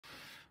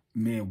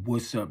Man,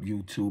 what's up,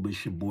 YouTube?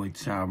 It's your boy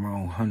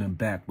Tyrone Hunting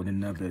back with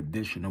another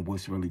edition of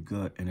What's Really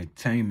Good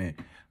Entertainment.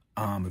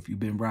 If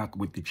you've been rocking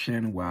with the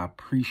channel, well, I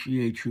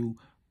appreciate you.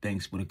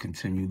 Thanks for the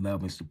continued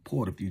love and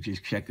support. If you're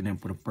just checking in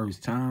for the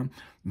first time,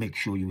 make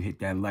sure you hit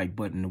that like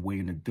button on the way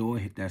in the door.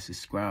 Hit that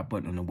subscribe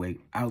button on the way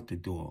out the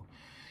door.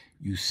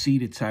 You see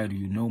the title,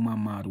 you know my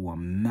motto.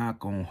 I'm not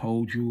going to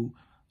hold you.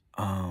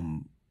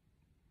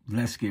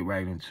 Let's get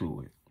right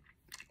into it.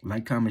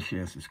 Like, comment,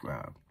 share, and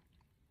subscribe.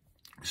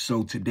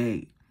 So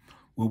today,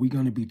 what we're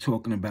going to be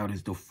talking about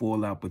is the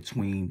fallout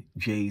between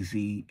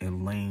Jay-Z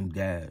and Dame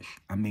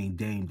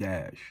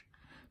Dash.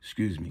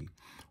 Excuse me.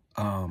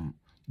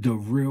 The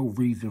real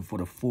reason for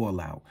the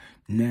fallout.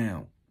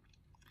 Now,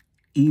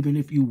 even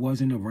if you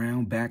wasn't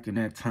around back in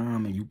that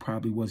time and you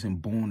probably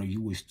wasn't born or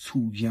you was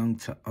too young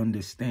to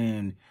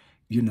understand,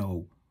 you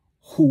know,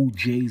 who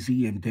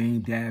Jay-Z and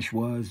Dame Dash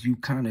was, you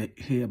kind of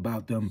hear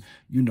about them,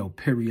 you know,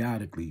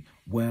 periodically.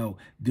 Well,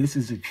 this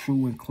is a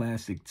true and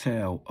classic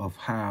tale of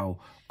how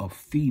a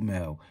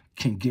female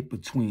can get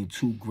between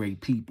two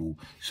great people.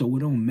 So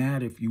it don't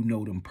matter if you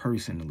know them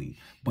personally.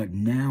 But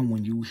now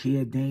when you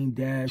hear Dame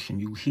Dash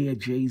and you hear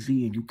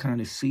Jay-Z and you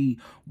kind of see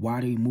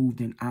why they moved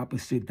in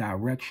opposite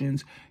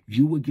directions,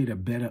 you will get a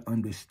better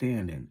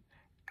understanding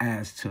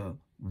as to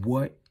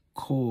what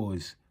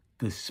caused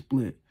the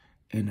split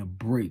and the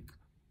break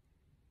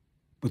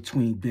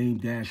between Dame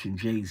Dash and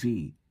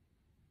Jay-Z,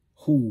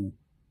 who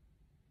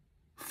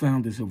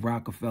founders of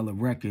Roc-A-Fella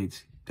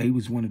Records. They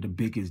was one of the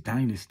biggest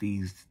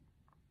dynasties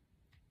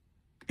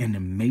in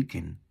the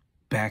making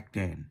back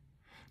then.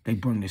 They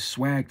brought the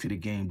swag to the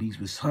game. These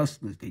was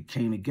hustlers. They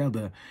came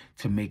together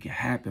to make it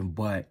happen,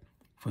 but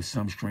for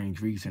some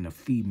strange reason, a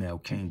female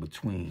came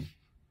between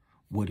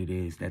what it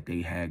is that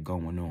they had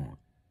going on.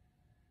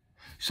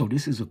 So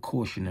this is a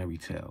cautionary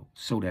tale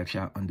so that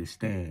y'all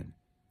understand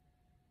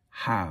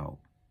how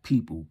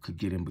people could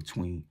get in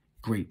between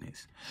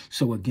greatness.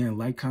 So again,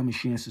 like, comment,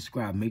 share, and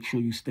subscribe. Make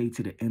sure you stay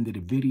to the end of the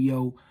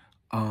video.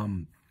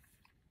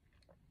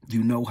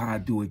 You know how I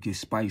do it, get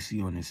spicy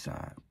on this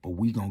side, but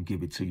we gonna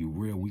give it to you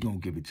real. We gonna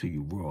give it to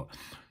you raw.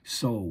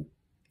 So,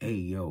 hey,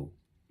 yo,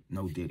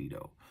 no Diddy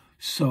though.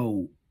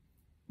 So,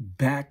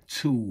 back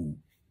to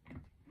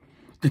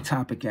the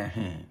topic at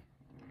hand.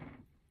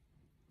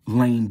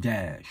 Dame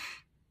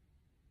Dash.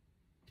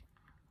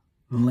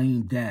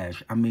 Dame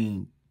Dash.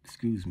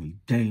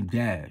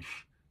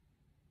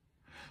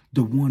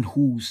 The one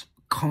who's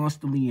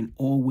constantly and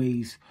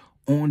always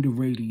on the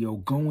radio,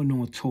 going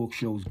on talk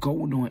shows,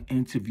 going on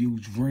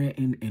interviews,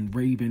 ranting and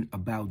raving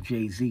about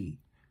Jay-Z.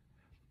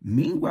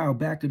 Meanwhile,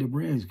 back at the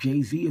brands,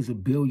 Jay-Z is a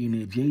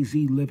billionaire.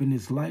 Jay-Z living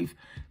his life.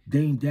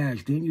 Dame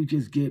Dash, then you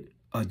just get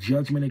a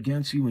judgment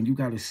against you and you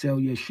got to sell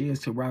your shares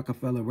to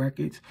Roc-A-Fella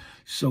Records.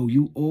 So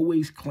you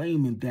always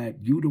claiming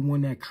that you the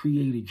one that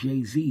created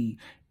Jay-Z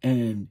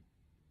and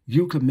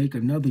you could make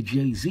another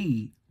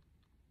Jay-Z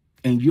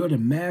and you're the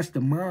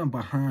mastermind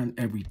behind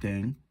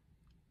everything.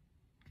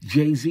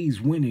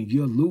 Jay-Z's winning,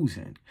 you're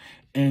losing.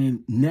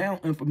 And now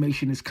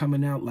information is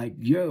coming out like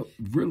you're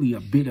really a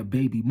bitter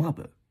baby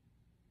mother.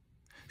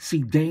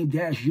 See, Dame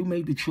Dash, you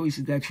made the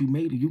choices that you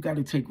made, and you got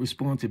to take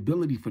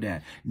responsibility for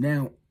that.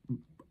 Now,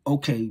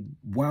 okay,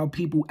 while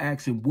people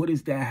asking, what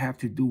does that have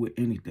to do with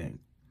anything?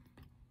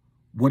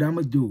 What I'm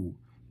going to do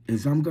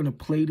is I'm going to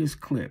play this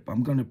clip.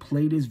 I'm going to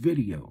play this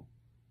video.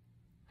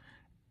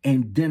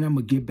 And then I'm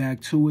going to get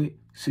back to it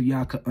so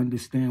y'all can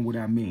understand what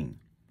I mean.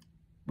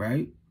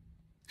 Right?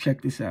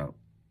 Check this out.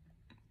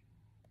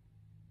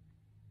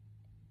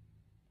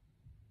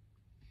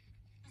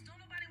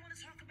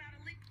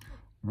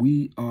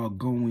 We are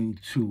going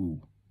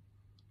to,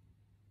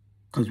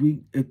 because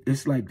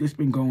it's like this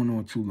been going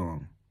on too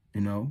long, you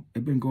know?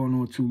 It's been going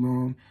on too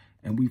long,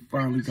 and we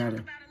finally got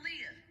to,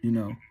 you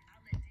know.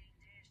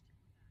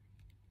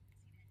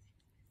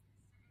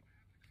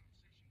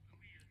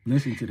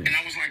 Listen to this. And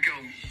I was like, yo,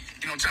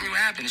 you know, tell me what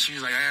happened. And she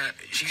was like,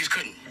 she just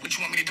couldn't. What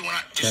you want me to do? And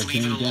I just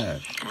leave it alone.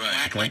 Right.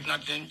 Act like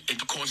nothing. It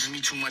causes me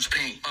too much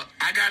pain.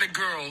 I got a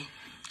girl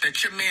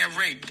that your man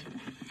raped.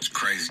 It's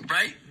crazy.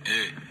 Right?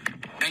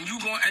 Yeah. And you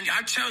going, and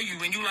I tell you,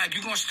 when you like,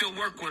 you going to still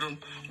work with him,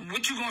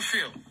 what you going to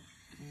feel?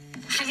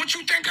 So what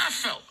you think I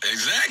felt?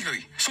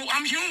 Exactly. So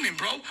I'm human,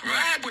 bro.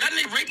 Right. But that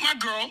nigga raped my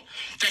girl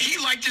that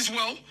he liked as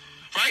well.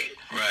 Right?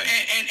 Right.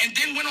 And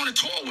then went on a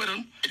tour with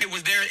him.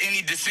 Was there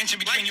any dissension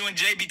between you and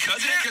Jay because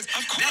of that? Because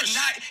of course.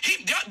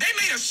 They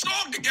made a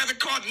song together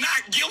called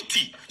Not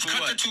Guilty.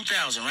 Cut to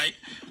 2000, right?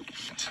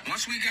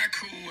 Once we got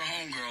cool with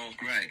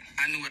homegirl, right,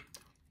 I knew it.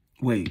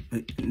 Wait,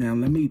 now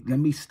let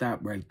me stop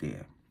right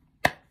there.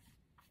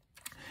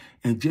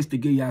 And just to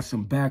give y'all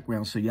some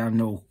background so y'all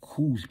know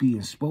who's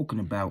being spoken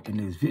about in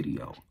this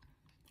video.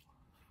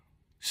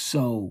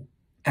 So,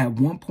 at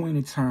one point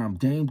in time,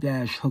 Dame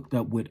Dash hooked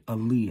up with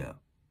Aaliyah,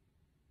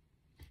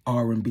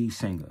 R&B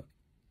singer.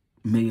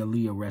 May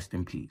Aaliyah rest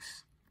in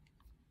peace.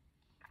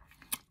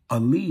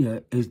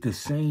 Aaliyah is the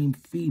same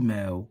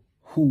female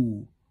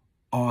who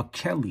R.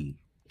 Kelly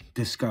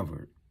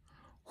discovered,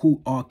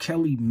 who R.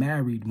 Kelly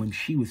married when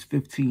she was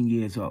 15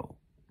 years old.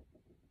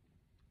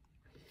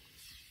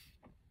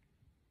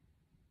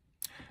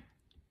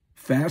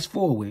 Fast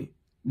forward,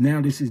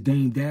 now this is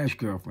Dame Dash's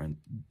girlfriend.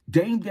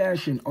 Dame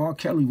Dash and R.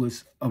 Kelly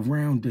was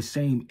around the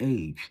same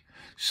age.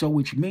 So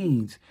which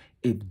means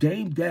if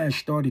Dame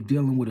Dash started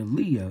dealing with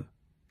Aaliyah,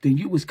 then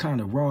you was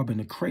kind of robbing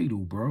the cradle,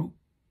 bro.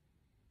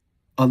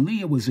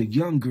 Aaliyah was a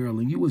young girl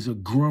and you was a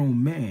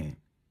grown man.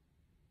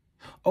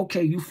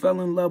 Okay, you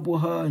fell in love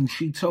with her and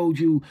she told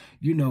you,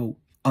 you know,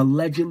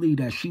 allegedly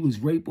that she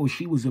was raped or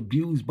she was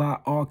abused by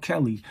R.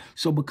 Kelly.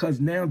 So because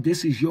now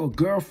this is your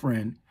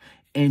girlfriend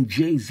and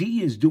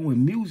Jay-Z is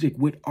doing music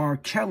with R.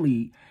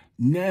 Kelly,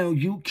 now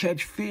you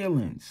catch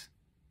feelings.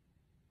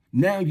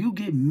 Now you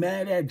get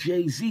mad at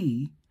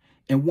Jay-Z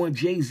and want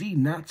Jay-Z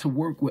not to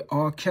work with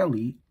R.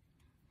 Kelly,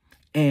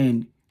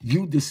 and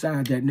you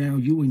decide that now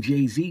you and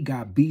Jay-Z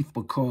got beef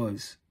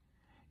because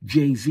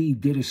Jay-Z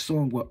did a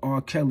song with R.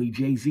 Kelly.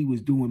 Jay-Z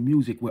was doing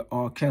music with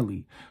R.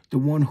 Kelly, the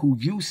one who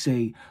you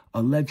say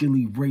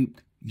allegedly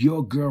raped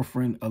your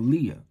girlfriend,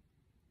 Aaliyah.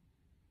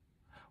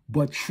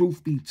 But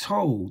truth be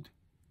told,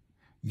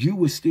 you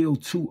were still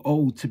too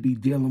old to be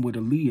dealing with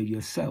Aaliyah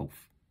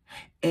yourself.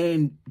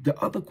 And the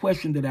other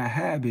question that I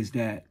have is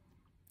that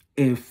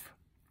if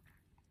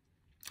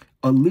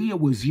Aaliyah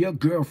was your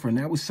girlfriend,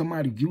 that was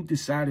somebody you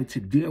decided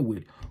to deal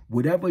with,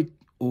 whatever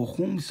or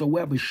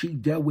whomsoever she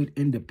dealt with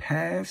in the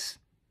past,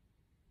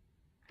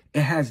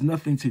 it has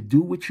nothing to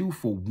do with you,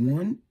 for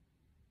one.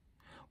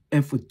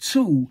 And for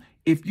two,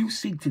 if you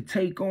seek to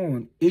take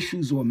on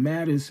issues or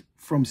matters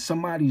from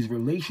somebody's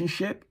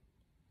relationship,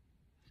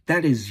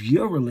 that is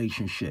your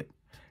relationship.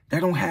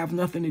 That don't have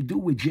nothing to do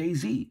with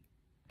Jay-Z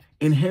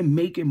and him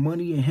making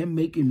money and him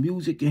making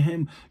music and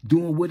him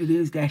doing what it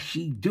is that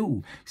he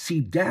do. See,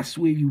 that's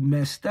where you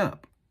messed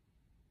up.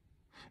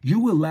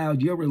 You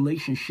allowed your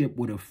relationship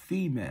with a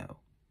female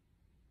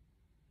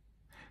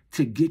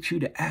to get you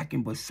to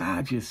acting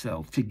beside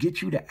yourself, to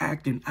get you to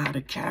acting out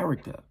of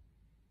character.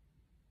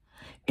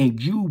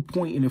 And you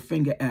pointing a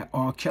finger at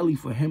R. Kelly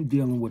for him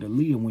dealing with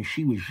Aaliyah when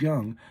she was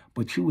young,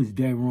 but you was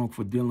dead wrong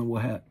for dealing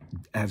with her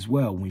as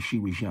well when she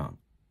was young.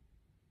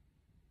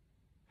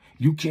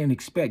 You can't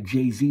expect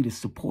Jay-Z to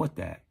support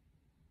that.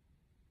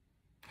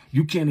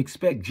 You can't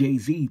expect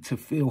Jay-Z to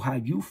feel how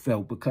you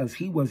felt because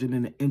he wasn't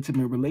in an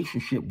intimate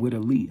relationship with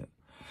Aaliyah.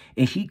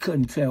 And he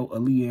couldn't tell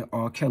Aaliyah and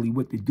R. Kelly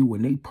what to do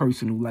in their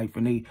personal life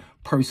and their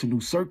personal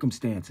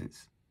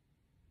circumstances.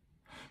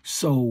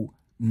 So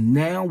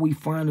now we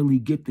finally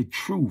get the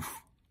truth.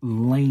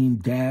 Dame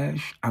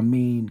Dash,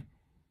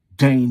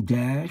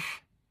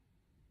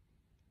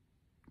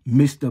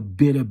 Mr.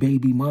 Bitter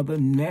Baby Mother.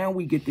 Now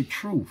we get the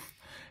truth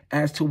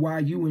as to why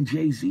you and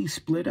Jay-Z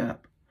split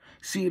up.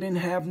 See, it didn't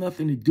have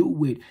nothing to do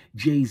with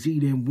Jay-Z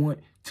didn't want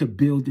to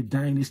build the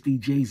dynasty.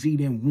 Jay-Z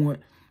didn't want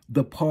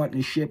the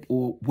partnership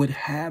or what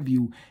have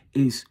you.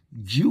 Is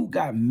you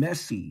got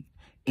messy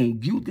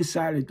and you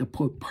decided to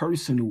put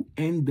personal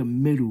in the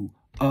middle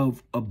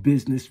of a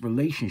business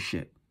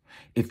relationship.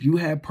 If you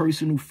had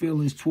personal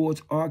feelings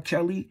towards R.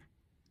 Kelly,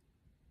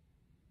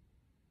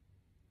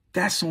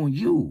 that's on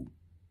you.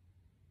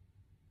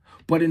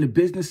 But in the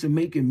business of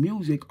making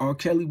music, R.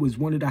 Kelly was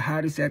one of the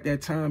hottest at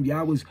that time.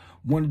 Y'all was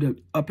one of the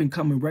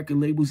up-and-coming record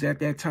labels at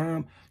that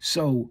time.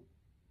 So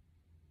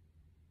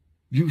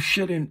you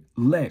shouldn't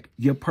let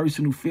your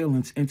personal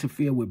feelings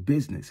interfere with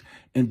business.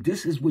 And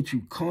this is what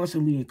you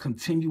constantly and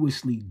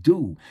continuously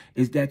do,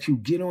 is that you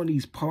get on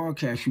these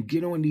podcasts, you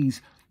get on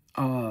these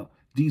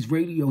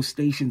radio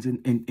stations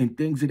and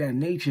things of that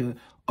nature,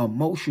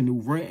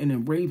 emotional, ranting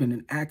and raving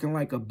and acting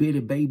like a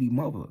bitter baby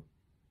mother.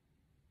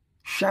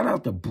 Shout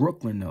out to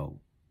Brooklyn, though.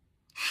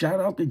 Shout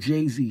out to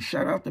Jay-Z.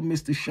 Shout out to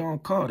Mr. Sean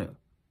Carter.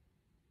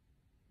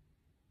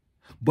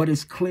 But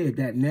it's clear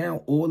that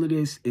now all of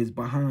this is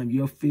behind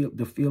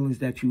the feelings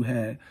that you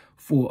had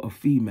for a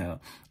female.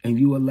 And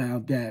you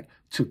allowed that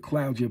to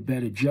cloud your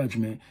better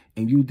judgment.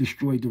 And you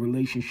destroyed the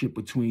relationship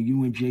between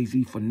you and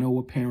Jay-Z for no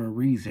apparent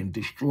reason.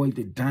 Destroyed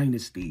the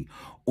dynasty.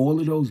 All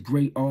of those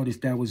great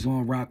artists that was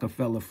on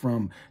Rockefeller,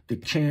 from the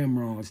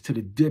Cam'rons to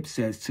the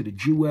Dipsets to the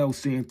Juelz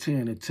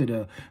Santana to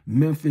the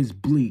Memphis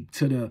Bleak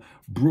to the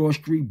Broad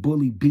Street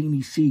Bully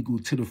Beanie Siegel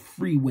to the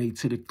Freeway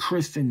to the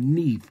Kristen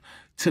Neef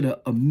to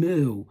the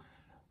Emil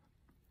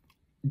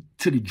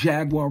to the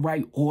Jaguar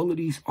Wright, all of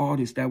these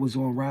artists that was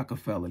on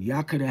Rockefeller.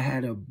 Y'all could have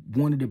had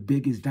one of the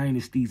biggest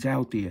dynasties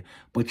out there,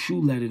 but you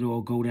let it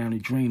all go down the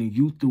drain and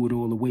you threw it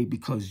all away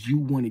because you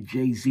wanted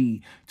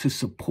Jay-Z to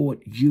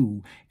support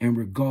you in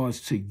regards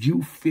to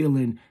you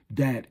feeling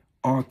that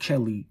R.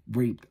 Kelly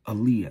raped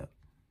Aaliyah.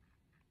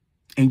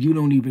 And you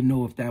don't even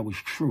know if that was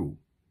true.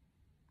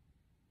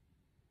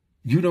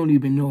 You don't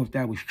even know if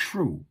that was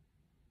true.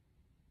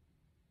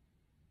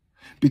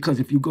 Because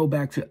if you go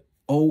back to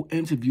old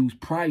interviews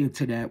prior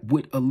to that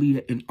with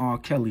Aaliyah and R.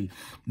 Kelly,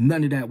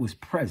 none of that was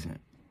present.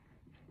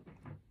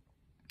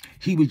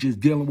 He was just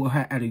dealing with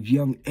her at a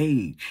young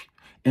age.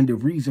 And the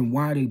reason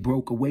why they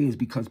broke away is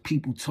because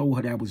people told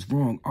her that was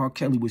wrong. R.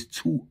 Kelly was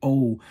too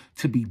old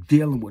to be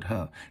dealing with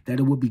her, that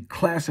it would be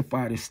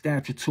classified as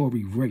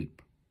statutory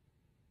rape.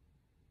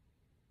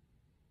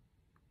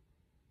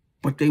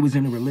 But they was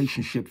in a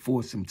relationship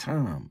for some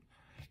time,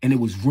 and it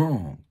was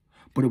wrong.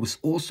 But it was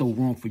also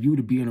wrong for you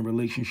to be in a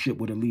relationship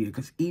with Aaliyah,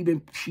 because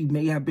even she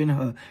may have been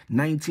her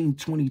 19,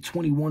 20,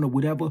 21 or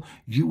whatever,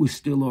 you were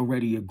still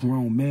already a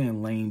grown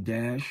man, Lame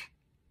Dash.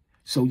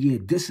 So yeah,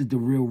 this is the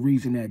real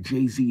reason that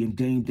Jay-Z and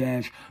Dame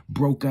Dash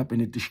broke up,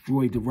 and it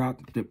destroyed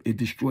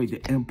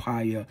the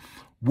empire,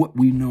 what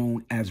we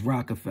known as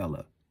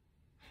Rockefeller.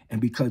 And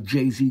because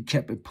Jay-Z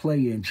kept it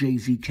player and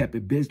Jay-Z kept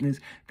it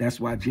business, that's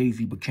why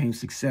Jay-Z became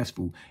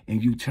successful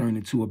and you turned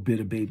into a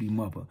bitter baby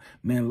mother.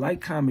 Man, like,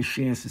 comment,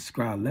 share, and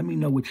subscribe. Let me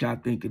know what y'all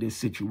think of this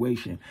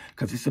situation,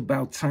 because it's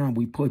about time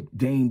we put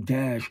Dame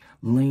Dash,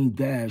 Lame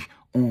Dash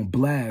on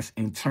blast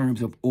in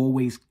terms of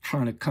always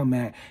trying to come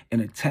at and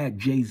attack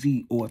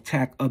Jay-Z or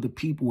attack other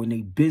people in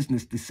their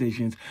business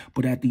decisions.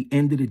 But at the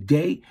end of the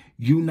day,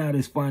 you're not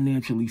as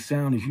financially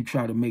sound as you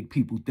try to make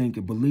people think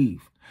and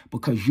believe,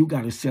 because you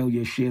got to sell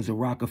your shares of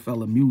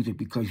Rockefeller Music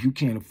because you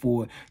can't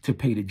afford to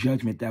pay the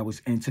judgment that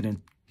was entered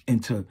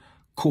into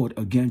court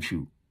against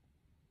you.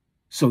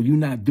 So you're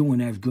not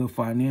doing as good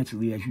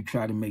financially as you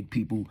try to make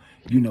people,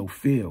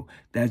 feel.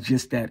 That's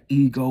just that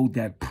ego,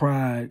 that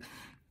pride,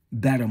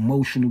 that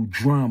emotional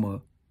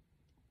drama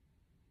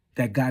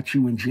that got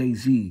you and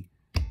Jay-Z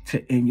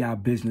to end your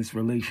business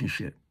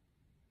relationship.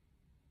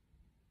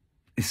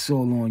 It's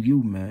all on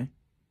you, man.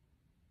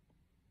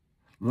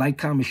 Like,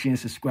 comment, share, and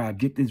subscribe.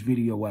 Get this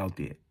video out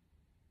there.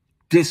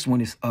 This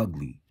one is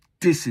ugly.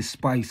 This is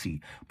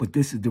spicy. But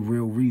this is the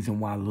real reason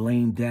why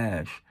Lame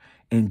Dash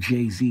and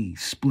Jay-Z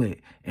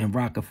split and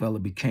Rockefeller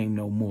became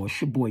no more.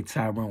 It's your boy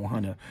Tyrone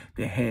Hunter,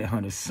 the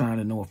Headhunter,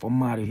 signing off.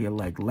 I'm out of here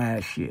like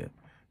last year.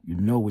 You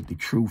know what the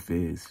truth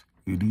is.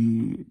 It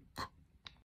is.